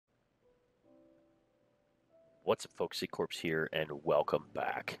What's up, folks? Corpse here, and welcome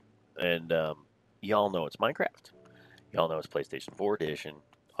back. And y'all know it's Minecraft. Y'all know it's PlayStation 4 edition.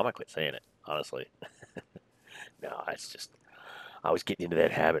 I might quit saying it, honestly. No, it's just I was getting into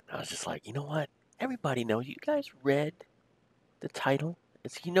that habit. I was just like, you know what? Everybody knows. You guys read the title.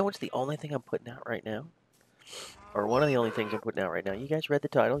 It's the only thing I'm putting out right now, or one of the only things I'm putting out right now. You guys read the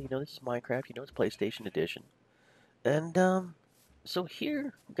title. You know this is Minecraft. You know it's PlayStation edition. And so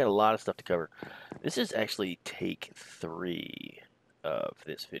here we've got a lot of stuff to cover. This is actually take 3 of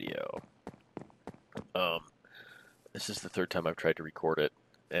this video. Um, this is the third time I've tried to record it,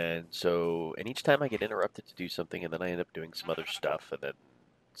 and each time I get interrupted to do something, and then I end up doing some other stuff, and then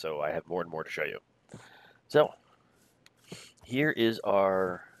so I have more and more to show you. So here is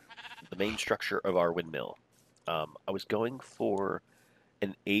the main structure of our windmill. I was going for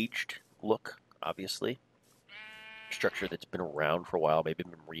an aged look, obviously, structure that's been around for a while, maybe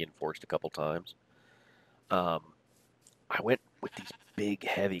been reinforced a couple times. Um, I went with these big,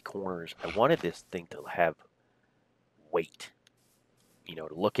 heavy corners. I wanted this thing to have weight, to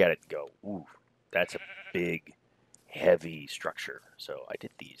look at it and go, ooh, that's a big, heavy structure. So I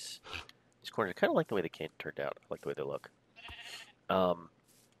did these. These corners. I kind of like the way the can turned out. I like the way they look.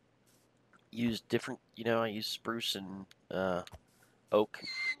 Used different, I used spruce and oak,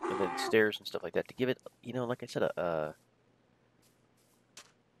 and then stairs and stuff like that to give it, like I said, a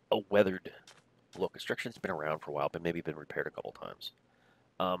weathered look. A structure that's been around for a while, but maybe been repaired a couple times.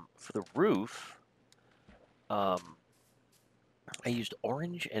 For the roof, I used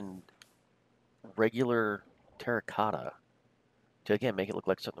orange and regular terracotta to again make it look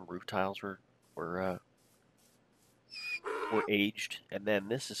like some of the roof tiles were aged. And then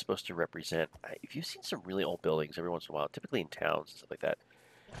this is supposed to represent. If you've seen some really old buildings every once in a while, typically in towns and stuff like that,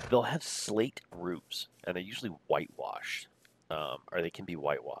 they'll have slate roofs, and they're usually whitewashed, or they can be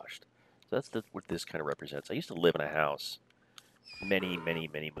whitewashed. So what this kind of represents. I used to live in a house many, many,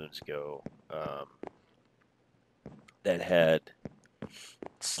 many moons ago that had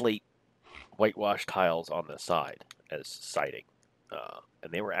slate whitewashed tiles on the side as siding,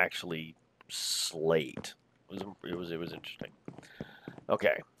 and they were actually slate. It was interesting.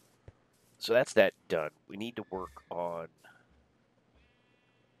 Okay, so that's that done. We need to work on.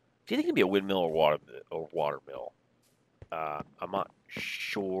 Do you think it'd be a windmill or water mill? I'm not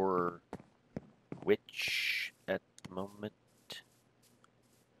sure which at the moment,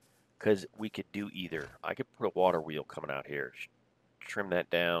 because we could do either. I could put a water wheel coming out here, trim that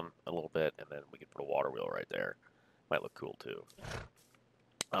down a little bit, and then we could put a water wheel right there. Might look cool too.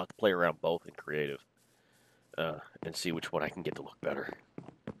 I'll have to play around both in creative and see which one I can get to look better.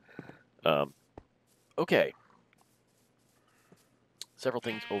 Okay. Several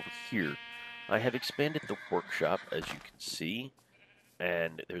things over here. I have expanded the workshop, as you can see,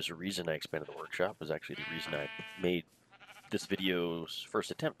 and there's a reason I expanded the workshop. It was actually the reason I made this video's first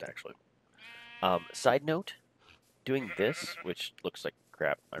attempt, actually. Side note, doing this, which looks like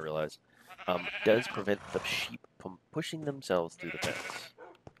crap, I realize, does prevent the sheep from pushing themselves through the fence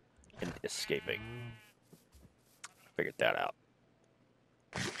and escaping. Figured that out.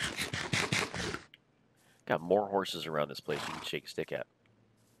 Got more horses around this place you can shake a stick at.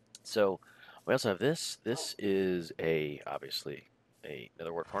 So we also have this. This is obviously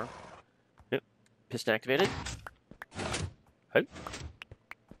another work farm. Yep. Piston activated. Oh.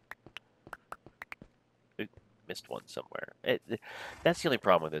 Ooh, missed one somewhere. That's the only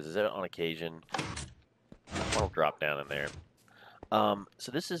problem with this, is that on occasion one will drop down in there.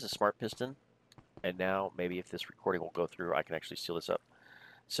 So this is a smart piston, and now maybe if this recording will go through, I can actually seal this up.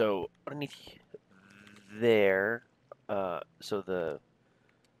 So underneath there, so the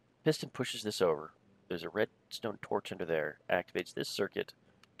piston pushes this over. There's a redstone torch under there. Activates this circuit,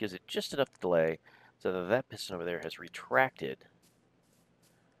 gives it just enough delay so that piston over there has retracted,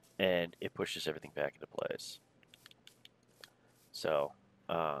 and it pushes everything back into place. So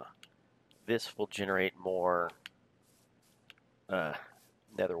this will generate more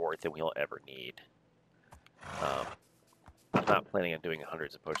nether wart than we'll ever need. I'm not planning on doing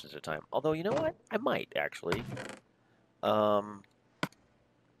hundreds of pushes at a time. Although, you know what? I might, actually. I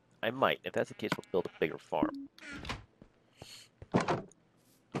might. If that's the case, we'll build a bigger farm.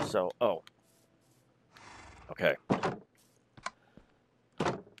 So, okay.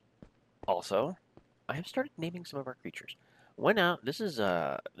 Also, I have started naming some of our creatures. Went out. This is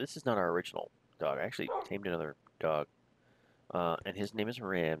not our original dog. I actually tamed another dog, and his name is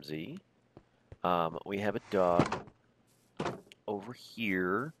Ramsey. We have a dog over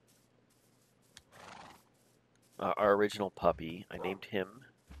here. Our original puppy. I named him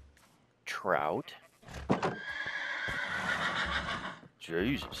Trout.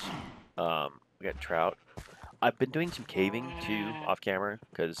 Jesus. We got Trout. I've been doing some caving too off camera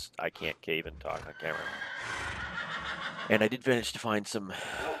because I can't cave and talk on camera. And I did manage to find some.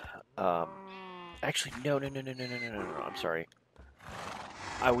 Um, actually, no. I'm sorry.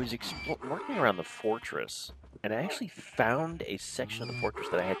 I was working around the fortress, and I actually found a section of the fortress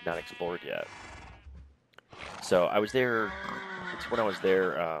that I had not explored yet. So I was there. It's when I was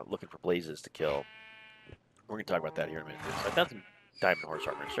there looking for blazes to kill. We're gonna talk about that here in a minute. So I found some diamond horse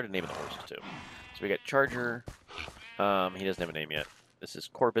armor. I started naming the horses too. So we got Charger. He doesn't have a name yet. This is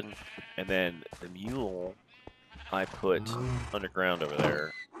Corbin, and then the mule I put underground over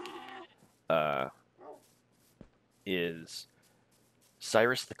there is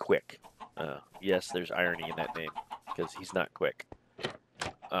Cyrus the Quick. Yes, there's irony in that name because he's not quick.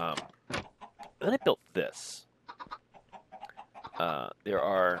 Then I built this. There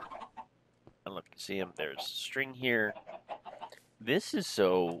are, I don't know if you can see them. There's string here. This is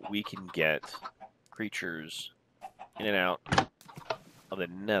so we can get creatures in and out of the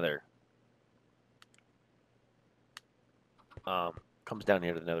nether. Comes down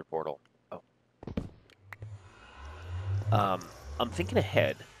here to the nether portal. Oh. I'm thinking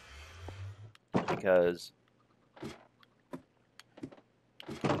ahead because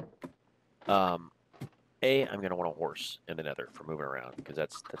I'm going to want a horse in the nether for moving around because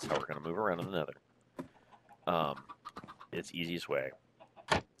that's how we're going to move around in the nether. It's easiest way.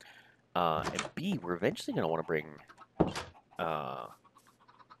 And B, we're eventually going to want to bring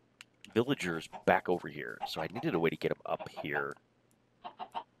villagers back over here. So I needed a way to get them up here.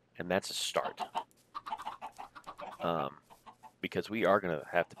 And that's a start. Because we are going to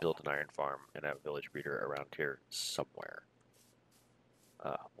have to build an iron farm and have a village breeder around here somewhere.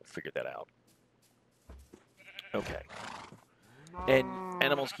 We'll figure that out. Okay. And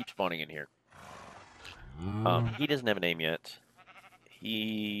animals keep spawning in here. He doesn't have a name yet.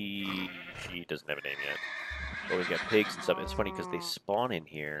 She doesn't have a name yet. But we've got pigs and stuff. It's funny because they spawn in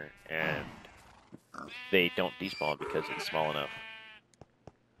here and they don't despawn because it's small enough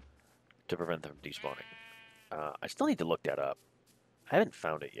to prevent them from despawning. I still need to look that up. I haven't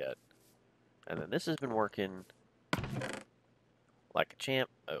found it yet. And then this has been working like a champ.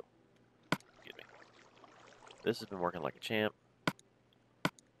 Oh, excuse me. This has been working like a champ.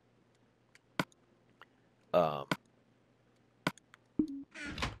 I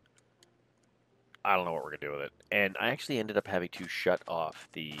don't know what we're going to do with it. And I actually ended up having to shut off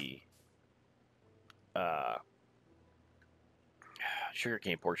the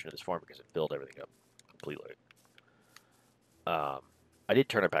sugarcane portion of this farm because it filled everything up completely. I did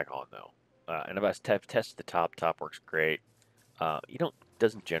turn it back on though. And if I tested the top works great.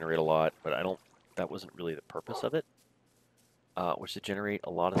 Doesn't generate a lot, but that wasn't really the purpose of it. Was to generate a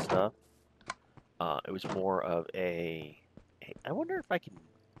lot of stuff. It was more of a, hey, I wonder if I can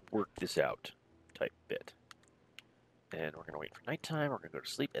work this out type bit. And we're going to wait for nighttime, we're going to go to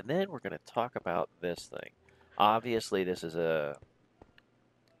sleep, and then we're going to talk about this thing. Obviously, this is I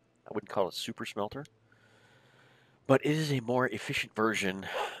wouldn't call it a super smelter, but it is a more efficient version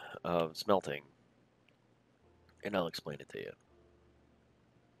of smelting. And I'll explain it to you.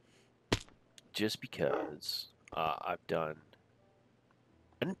 Just because I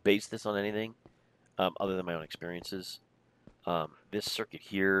didn't base this on anything other than my own experiences. This circuit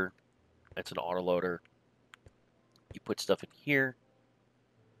here, it's an autoloader. You put stuff in here.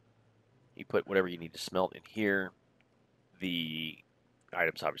 You put whatever you need to smelt in here. The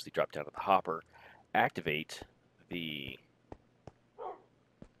items obviously drop down to the hopper. Activate the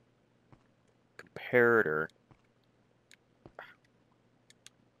comparator.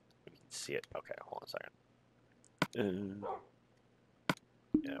 You can see it. Okay, hold on a second.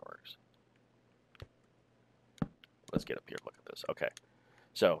 Yeah, it works. Let's get up here and look at this. Okay.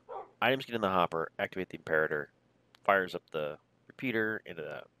 So, items get in the hopper, activate the imperator, fires up the repeater into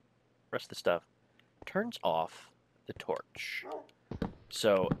the rest of the stuff, turns off the torch.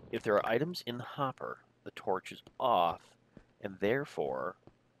 So, if there are items in the hopper, the torch is off, and therefore,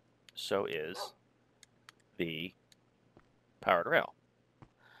 so is the powered rail.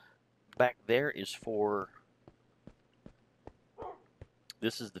 Back there is for,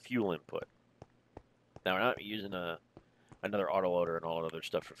 this is the fuel input. Now, we're not using another autoloader and all that other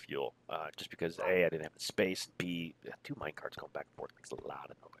stuff for fuel, just because A, I didn't have the space, B, 2 minecarts going back and forth makes a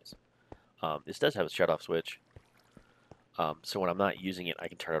lot of noise. This does have a shut-off switch, so when I'm not using it, I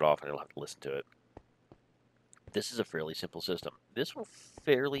can turn it off and I don't have to listen to it. This is a fairly simple system. This will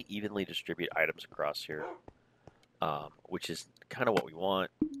fairly evenly distribute items across here, which is kind of what we want.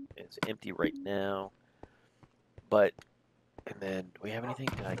 It's empty right now, but, and then, do we have anything?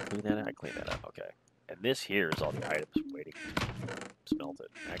 Did I clean that out? I cleaned that up, okay. And this here is all the items waiting to be smelted.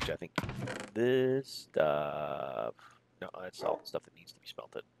 Actually, I think this stuff... No, that's all the stuff that needs to be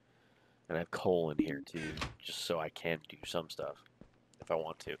smelted. And I have coal in here too, just so I can do some stuff if I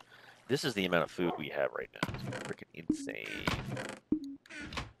want to. This is the amount of food we have right now. It's freaking insane.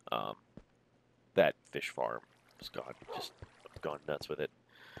 That fish farm is gone. Just gone nuts with it.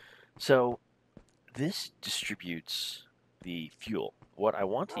 So this distributes the fuel. What I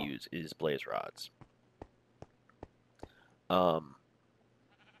want to use is blaze rods.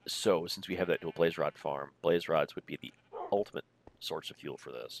 So since we have that dual blaze rod farm, blaze rods would be the ultimate source of fuel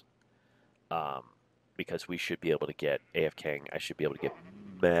for this. Because we should be able to get AFKing, I should be able to get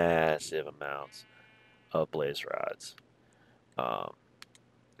massive amounts of blaze rods.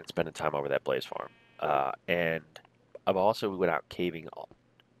 And spending time over that blaze farm. And I've also went out caving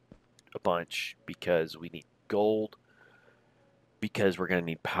a bunch because we need gold, because we're going to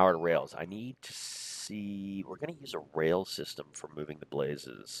need powered rails. I need to see, we're going to use a rail system for moving the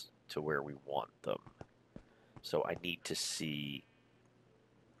blazes to where we want them. So I need to see,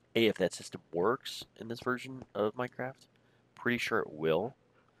 A, if that system works in this version of Minecraft. Pretty sure it will,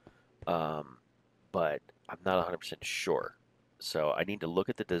 but I'm not 100% sure. So I need to look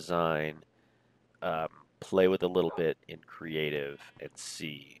at the design, play with a little bit in creative, and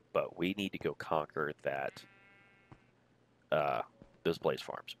see. But we need to go conquer that those blaze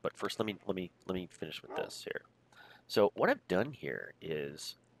farms. But first, let me finish with this here. So what I've done here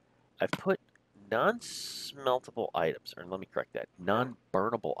is I've put non-smeltable items, or let me correct that,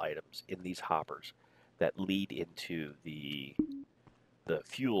 non-burnable items in these hoppers that lead into the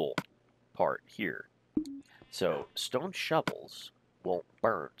fuel part here. So stone shovels won't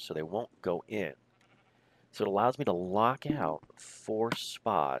burn, so they won't go in. So it allows me to lock out 4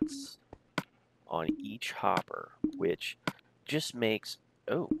 spots on each hopper, which just makes...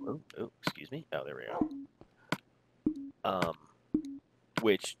 Oh, excuse me. Oh, there we go.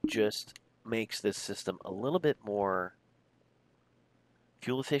 Which just makes this system a little bit more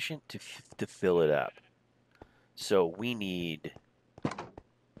fuel efficient to fill it up. So we need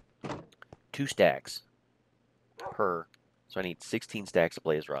 2 stacks per... So I need 16 stacks of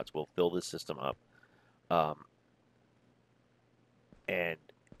blaze rods. We'll fill this system up. And,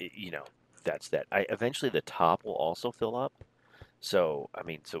 you know, that's that. Eventually the top will also fill up. So, I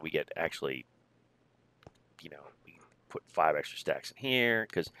mean, so we get actually, you know, we put 5 extra stacks in here,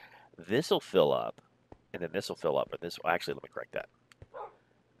 because this will fill up, and then this will fill up, and this will... Actually, let me correct that.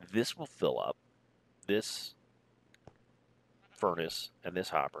 This will fill up this furnace and this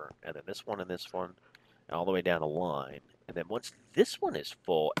hopper, and then this one and this one, and all the way down the line. And then once this one is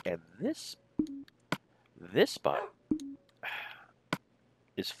full, and this spot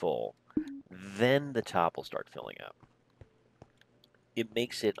is full, then the top will start filling up. It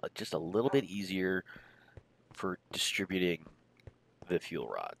makes it just a little bit easier for distributing the fuel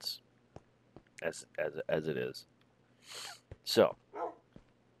rods as it is. So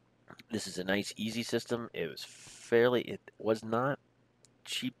this is a nice, easy system. It was not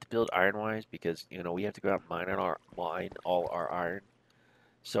cheap to build iron-wise, because, you know, we have to go out and mine all our iron.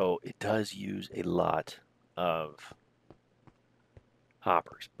 So it does use a lot of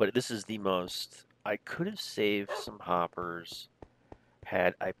hoppers. But this is the most... I could have saved some hoppers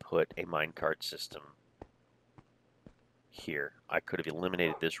had I put a minecart system here. I could have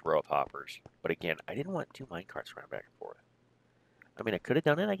eliminated this row of hoppers. But again, I didn't want 2 minecarts running back and forth. I mean, I could have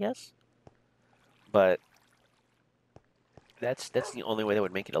done it, I guess. But that's the only way that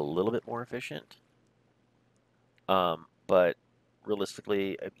would make it a little bit more efficient. But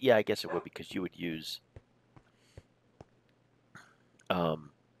realistically, yeah, I guess it would, because you would use...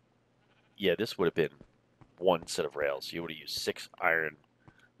 yeah, this would have been 1 set of rails. You would have used 6 iron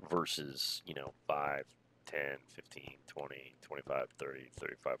versus, you know, 5, 10, 15, 20, 25, 30,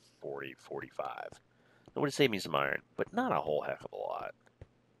 35, 40, 45. It would have saved me some iron, but not a whole heck of a lot.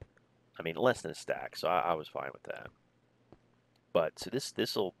 I mean, less than a stack, so I was fine with that. But, so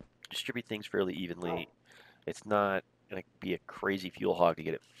this will distribute things fairly evenly. It's not going to be a crazy fuel hog to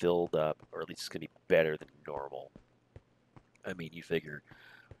get it filled up, or at least it's going to be better than normal. I mean, you figure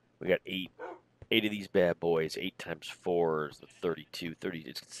we got 8 of these bad boys. 8 times 4 is 32. 30.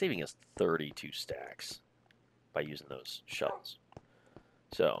 It's saving us 32 stacks by using those shovels.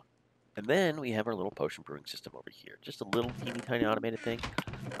 So, and then we have our little potion brewing system over here. Just a little teeny tiny automated thing.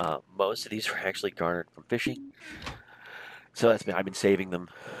 Most of these are actually garnered from fishing. So I've been saving them.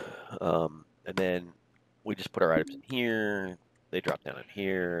 And then we just put our items in here. They drop down in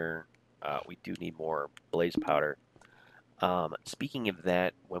here. We do need more blaze powder. Speaking of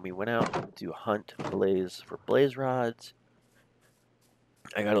that, when we went out to hunt for blaze rods,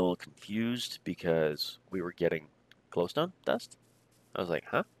 I got a little confused because we were getting glowstone dust. I was like,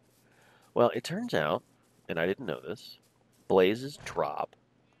 huh? Well, it turns out, and I didn't know this, blazes drop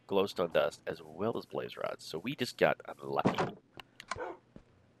glowstone dust as well as blaze rods. So we just got unlucky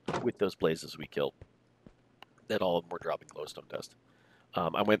with those blazes we killed that all of them were dropping glowstone dust.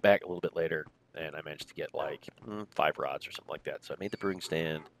 I went back a little bit later and I managed to get like 5 rods or something like that. So I made the brewing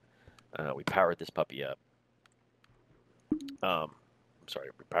stand. We powered this puppy up. I'm sorry,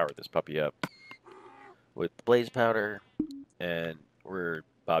 we powered this puppy up with blaze powder, and we're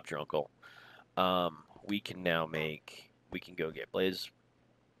Bob's your uncle. We can now we can go get blaze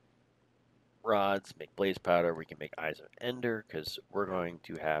rods, make blaze powder. We can make eyes of ender because we're going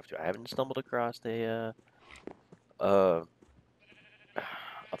to have to. I haven't stumbled across uh, a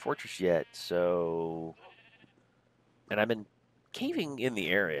fortress yet, so and I've been caving in the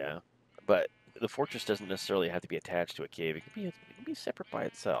area, but the fortress doesn't necessarily have to be attached to a cave. It can be separate by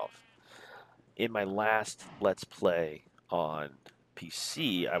itself. In my last Let's Play on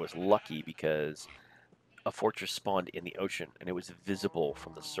PC, I was lucky because a fortress spawned in the ocean and it was visible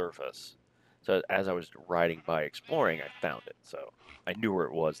from the surface. So as I was riding by exploring, I found it. So I knew where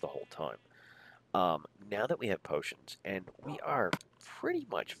it was the whole time. Now that we have potions, and we are pretty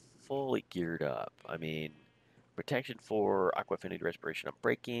much fully geared up. I mean, protection 4, aqua affinity respiration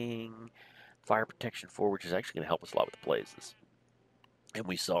unbreaking, fire protection 4, which is actually going to help us a lot with the blazes. And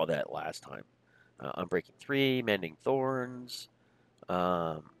we saw that last time. Unbreaking 3, mending thorns,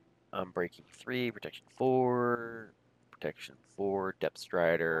 um, unbreaking 3, protection 4, depth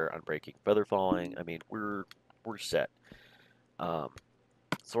strider, unbreaking feather falling. I mean, we're set. Um,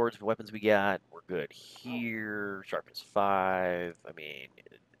 swords and weapons we got, we're good here. Sharpness 5. I mean,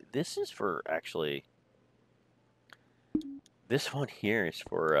 this is for actually. This one here is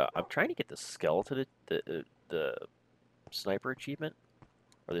for. I'm trying to get the skeleton, the sniper achievement,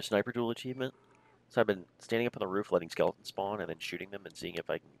 or the sniper duel achievement. So I've been standing up on the roof, letting skeletons spawn, and then shooting them and seeing if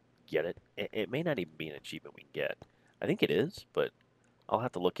I can get it. It may not even be an achievement we can get. I think it is, but I'll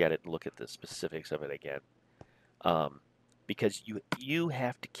have to look at it and look at the specifics of it again. Because you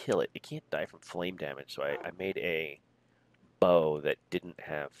have to kill it. It can't die from flame damage. So I made a bow that didn't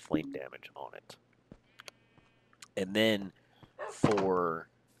have flame damage on it. And then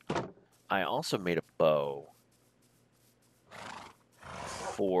I also made a bow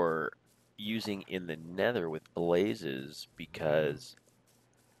for using in the nether with blazes because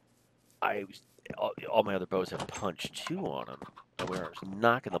I was all my other bows have punch 2 on them, and where I was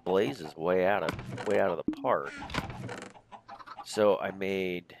knocking the blazes way out of the park. So I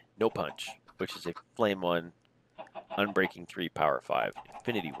made no punch, which is a flame 1, unbreaking 3, power 5,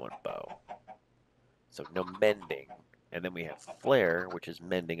 infinity 1 bow. So no mending, and then we have flare, which is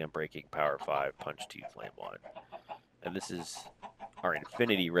mending, unbreaking, power 5, punch 2, flame 1, and this is our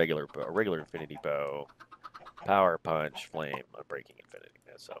infinity regular infinity bow, power, punch, flame, unbreaking, infinity.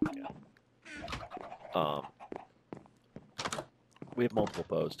 So yeah. We have multiple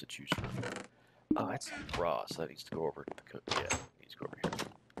bows to choose from. Oh, that's raw, so that needs to go over to the cook. Yeah, needs to go over here.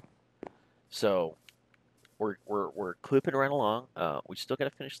 So we're clipping right along. We still got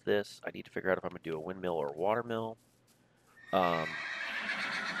to finish this. I need to figure out if I'm gonna do a windmill or a watermill.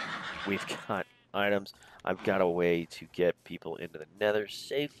 We've got items. I've got a way to get people into the nether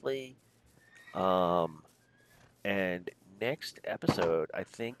safely. And next episode, I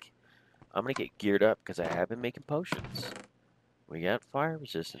think I'm gonna get geared up because I have been making potions. We got fire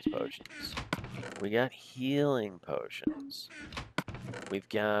resistance potions. We got healing potions. We've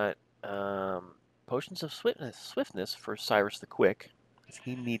got potions of swiftness for Cyrus the Quick.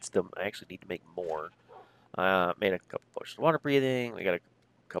 He needs them. I actually need to make more. Made a couple potions of water breathing. We got a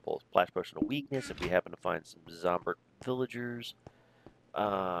couple of splash potion of weakness if we happen to find some Zombert villagers.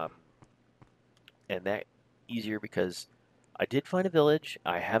 And that easier because I did find a village.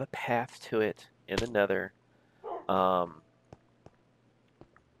 I have a path to it in the nether.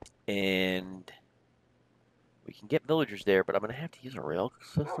 And we can get villagers there, but I'm going to have to use a rail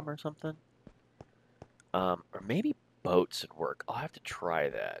system or something. Or maybe boats would work. I'll have to try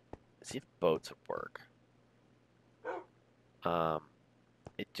that. See if boats would work.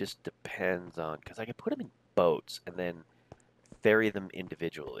 It just depends on, because I can put them in boats and then ferry them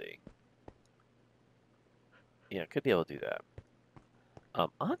individually. Yeah, could be able to do that.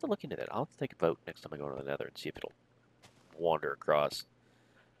 I'll have to look into that. I'll have to take a boat next time I go to the nether and see if it'll wander across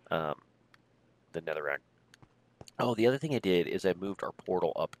the netherrack. Oh, the other thing I did is I moved our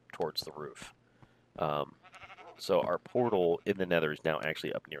portal up towards the roof. So our portal in the nether is now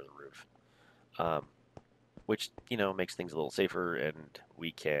actually up near the roof. Which, makes things a little safer, and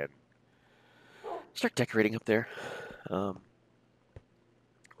we can start decorating up there.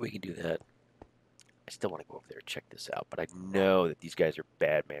 We can do that. I still want to go over there and check this out, but I know that these guys are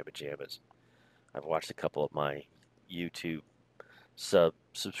bad man pajamas. I've watched a couple of my YouTube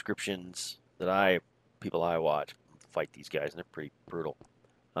subscriptions that people I watch fight these guys, and they're pretty brutal.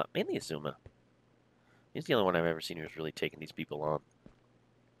 Mainly Azuma. He's the only one I've ever seen who's really taken these people on.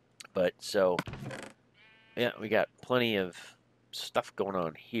 But so, yeah, we got plenty of stuff going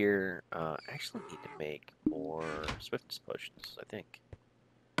on here. I actually need to make more swiftness potions, I think.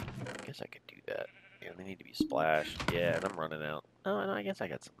 I guess I could do that. Yeah, they need to be splashed. Yeah, and I'm running out. Oh, and I guess I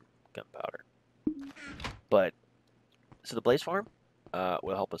got some gunpowder. But, so the blaze farm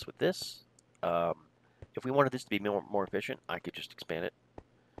will help us with this. If we wanted this to be more efficient, I could just expand it.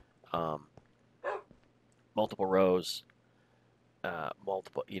 Multiple rows,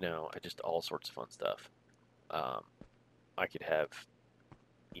 multiple, just all sorts of fun stuff. I could have,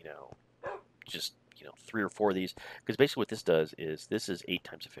 just, 3 or 4 of these. Because basically what this does is, this is 8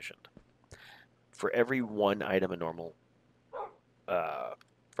 times efficient. For every 1 item a normal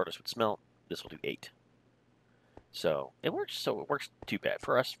furnace would smelt, this will do 8. So it works too bad.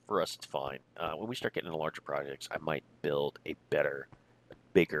 For us it's fine. When we start getting into larger projects, I might build a better,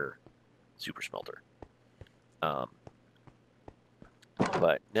 bigger super smelter. But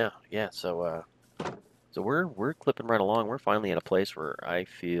no, yeah, so we're clipping right along. We're finally at a place where I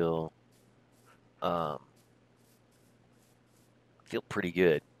feel pretty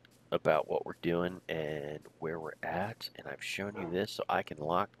good about what we're doing and where we're at, and I've shown you this so I can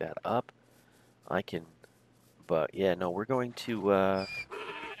lock that up. But yeah, no, we're going to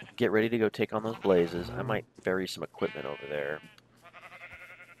get ready to go take on those blazes. I might bury some equipment over there.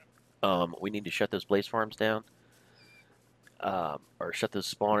 We need to shut those blaze farms down, or shut those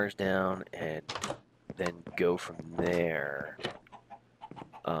spawners down, and then go from there.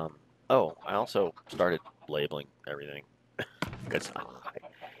 Oh, I also started labeling everything because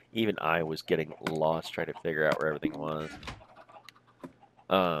even I was getting lost trying to figure out where everything was.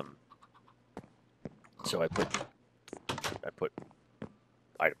 So I put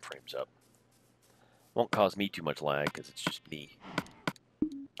item frames up. Won't cause me too much lag because it's just me.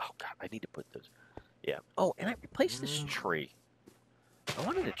 Oh god, I need to put those. Yeah. Oh, and I replaced this tree. I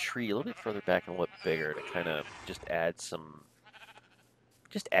wanted a tree a little bit further back and a little bit bigger to kind of just add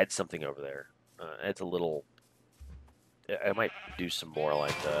something over there. Adds a little. I might do some more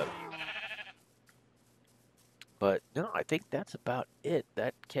like that. But no, I think that's about it.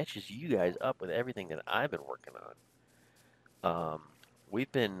 That catches you guys up with everything that I've been working on.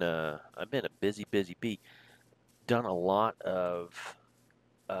 I've been a busy bee. Done a lot of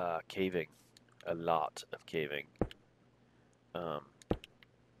caving. A lot of caving. Let's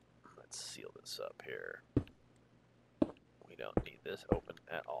seal this up here. We don't need this open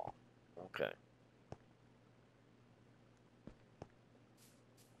at all. Okay.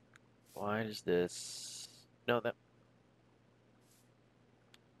 Why does this... No, that...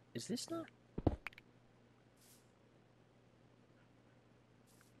 Is this not...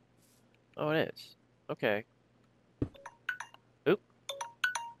 Oh, it is. Okay. Oop.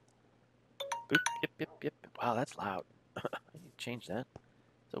 Boop. Yep. Wow, that's loud. I need to change that.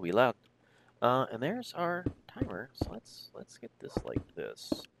 So we loud. And there's our timer. So let's get this like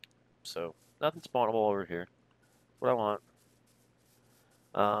this. So nothing spawnable over here. What I want.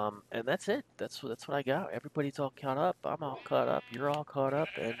 And that's it. That's what I got. Everybody's all caught up. I'm all caught up. You're all caught up.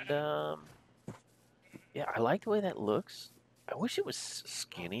 And yeah, I like the way that looks. I wish it was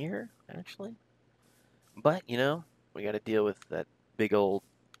skinnier, actually. But we got to deal with that big old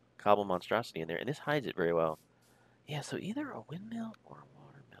cobble monstrosity in there, and this hides it very well. Yeah, so either a windmill or a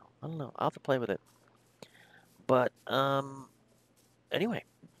watermill. I don't know. I'll have to play with it. But anyway,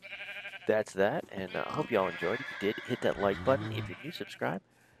 that's that, and I hope you all enjoyed. If you did, hit that like button. If you're new, subscribe.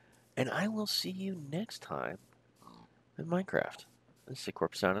 And I will see you next time in Minecraft. This is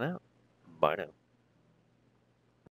Corp signing out. Bye now.